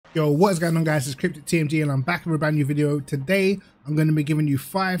Yo, what is going on, guys? It's Cryptic TMG and I'm back with a brand new video. Today I'm going to be giving you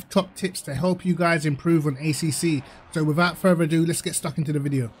 5 top tips to help you guys improve on ACC. So without further ado, let's get stuck into the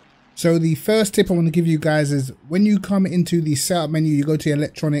video. So the first tip I want to give you guys is when you come into the setup menu, you go to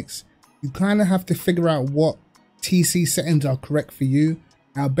electronics, you kind of have to figure out what TC settings are correct for you.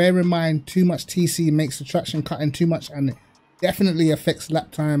 Now bear in mind, too much TC makes the traction cutting too much and it definitely affects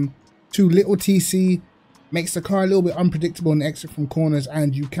lap time. Too little TC makes the car a little bit unpredictable and exit from corners,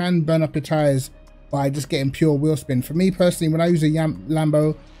 and you can burn up your tires by just getting pure wheel spin. For me personally, when I use a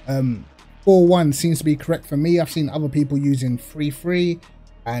Lambo, 4.1 seems to be correct for me. I've seen other people using 3.3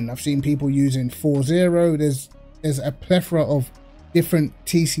 and I've seen people using 4.0. There's a plethora of different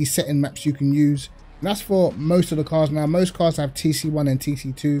TC setting maps you can use, and that's for most of the cars. Now most cars have TC1 and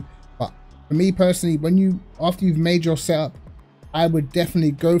TC2, but for me personally, after you've made your setup, I would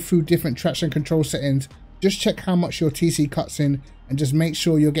definitely go through different traction control settings. Just check how much your TC cuts in and just make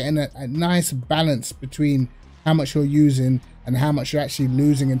sure you're getting a nice balance between how much you're using and how much you're actually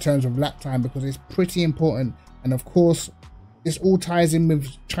losing in terms of lap time, because it's pretty important. And of course, this all ties in with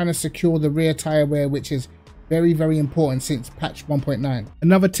trying to secure the rear tire wear, which is very, very important since patch 1.9.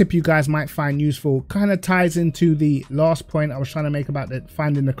 Another tip you guys might find useful kind of ties into the last point I was trying to make about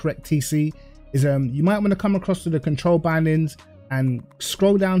finding the correct TC is you might want to come across to the control bindings and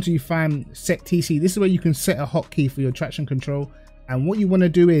scroll down till you find set TC. This is where you can set a hotkey for your traction control. And what you want to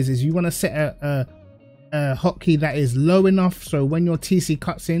do is you want to set a hotkey that is low enough so when your TC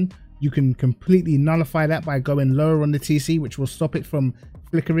cuts in, you can completely nullify that by going lower on the TC, which will stop it from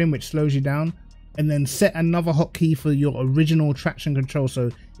flickering, which slows you down. And then set another hotkey for your original traction control.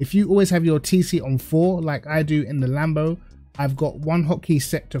 So if you always have your TC on 4, like I do in the Lambo, I've got one hotkey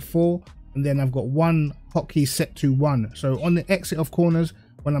set to 4, and then I've got one hotkey set to 1. So on the exit of corners,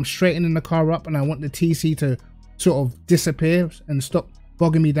 when I'm straightening the car up and I want the TC to sort of disappear and stop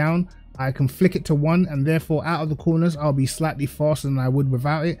bogging me down, I can flick it to 1, and therefore out of the corners I'll be slightly faster than I would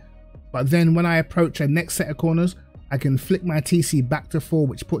without it. But then when I approach a next set of corners, I can flick my TC back to 4,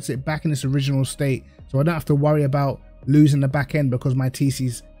 which puts it back in its original state, so I don't have to worry about losing the back end because my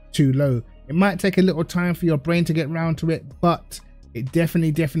TC's too low. It might take a little time for your brain to get round to it, but it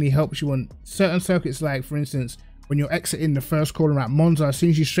definitely helps you on certain circuits. Like for instance, when you're exiting the first corner at Monza, as soon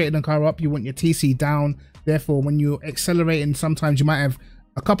as you straighten the car up, you want your TC down. Therefore, when you're accelerating, sometimes you might have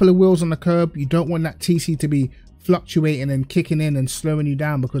a couple of wheels on the curb. You don't want that TC to be fluctuating and kicking in and slowing you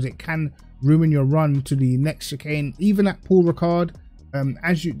down, because it can ruin your run to the next chicane. Even at Paul Ricard,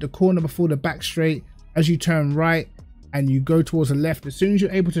 the corner before the back straight, as you turn right and you go towards the left, as soon as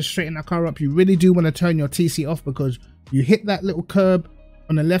you're able to straighten that car up, you really do want to turn your TC off, because you hit that little curb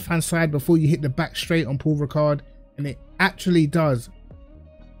on the left hand side before you hit the back straight on Paul Ricard, and it actually does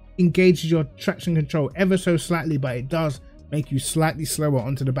engage your traction control ever so slightly, but it does make you slightly slower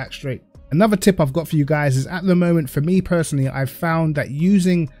onto the back straight. Another tip I've got for you guys is, at the moment, for me personally, I've found that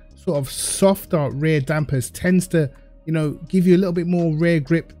using sort of softer rear dampers tends to, give you a little bit more rear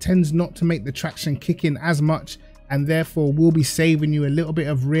grip, tends not to make the traction kick in as much, and therefore will be saving you a little bit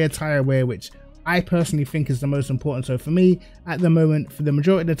of rear tire wear, which I personally think is the most important. So for me, at the moment, for the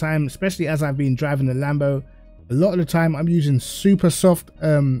majority of the time, especially as I've been driving the Lambo, a lot of the time I'm using super soft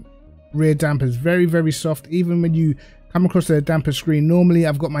rear dampers, very soft. Even when you come across the damper screen, normally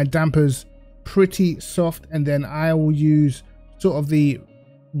I've got my dampers pretty soft, and then I will use sort of the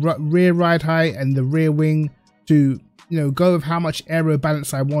rear ride height and the rear wing to go with how much aero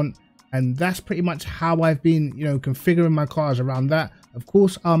balance I want. And that's pretty much how I've been configuring my cars around that. Of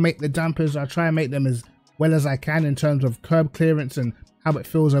course, I'll make the dampers, I'll try and make them as well as I can in terms of curb clearance and how it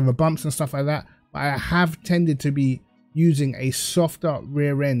feels over bumps and stuff like that. But I have tended to be using a softer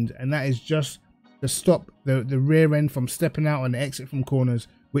rear end, and that is just to stop the rear end from stepping out on the exit from corners,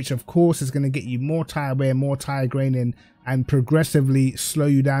 which of course is going to get you more tire wear, more tire graining, and progressively slow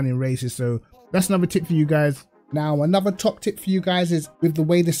you down in races. So that's another tip for you guys. Now, another top tip for you guys is, with the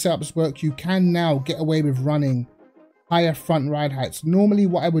way the setups work, you can now get away with running higher front ride heights. Normally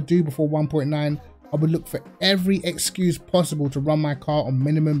what I would do before 1.9, I would look for every excuse possible to run my car on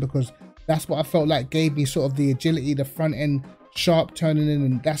minimum, because that's what I felt like gave me sort of the agility, the front end sharp turning in,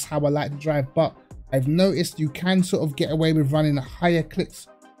 and that's how I like to drive. But I've noticed you can sort of get away with running higher clicks,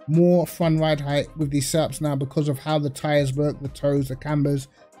 more front ride height with these setups now, because of how the tires work, the toes, the cambers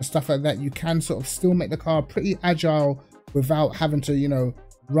and stuff like that. You can sort of still make the car pretty agile without having to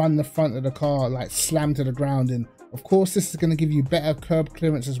run the front of the car like slam to the ground. And of course, this is going to give you better curb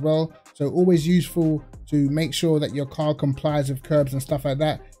clearance as well, so always useful to make sure that your car complies with curbs and stuff like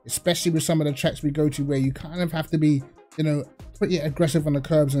that, especially with some of the tracks we go to where you kind of have to be you know, pretty aggressive on the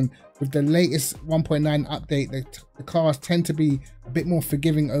curbs, and with the latest 1.9 update, the cars tend to be a bit more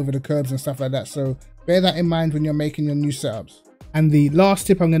forgiving over the curbs and stuff like that. So bear that in mind when you're making your new setups. And the last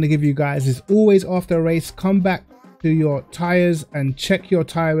tip I'm going to give you guys is always after a race, come back to your tires and check your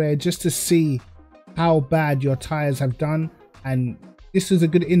tire wear just to see how bad your tires have done. And this is a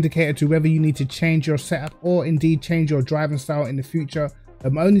good indicator to whether you need to change your setup or indeed change your driving style in the future. I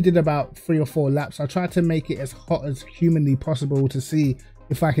only did about 3 or 4 laps. I tried to make it as hot as humanly possible to see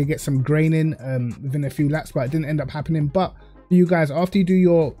if I could get some graining within a few laps, but it didn't end up happening. But for you guys, after you do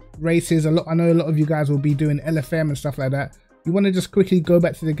your races, I know a lot of you guys will be doing LFM and stuff like that. You want to just quickly go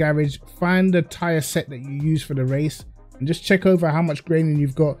back to the garage, find the tire set that you use for the race, and just check over how much graining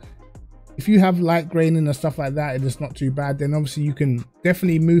you've got. If you have light graining and stuff like that, it's not too bad, then obviously you can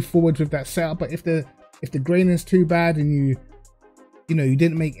definitely move forward with that setup. But if the graining is too bad and you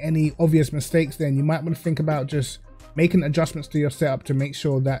didn't make any obvious mistakes, then you might want to think about just making adjustments to your setup to make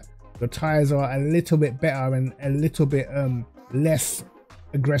sure that your tires are a little bit better and a little bit less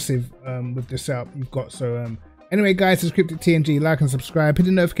aggressive with the setup you've got. So anyway guys, subscribe to TMG, like and subscribe, hit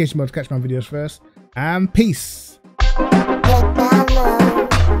the notification bell to catch my videos first, and peace.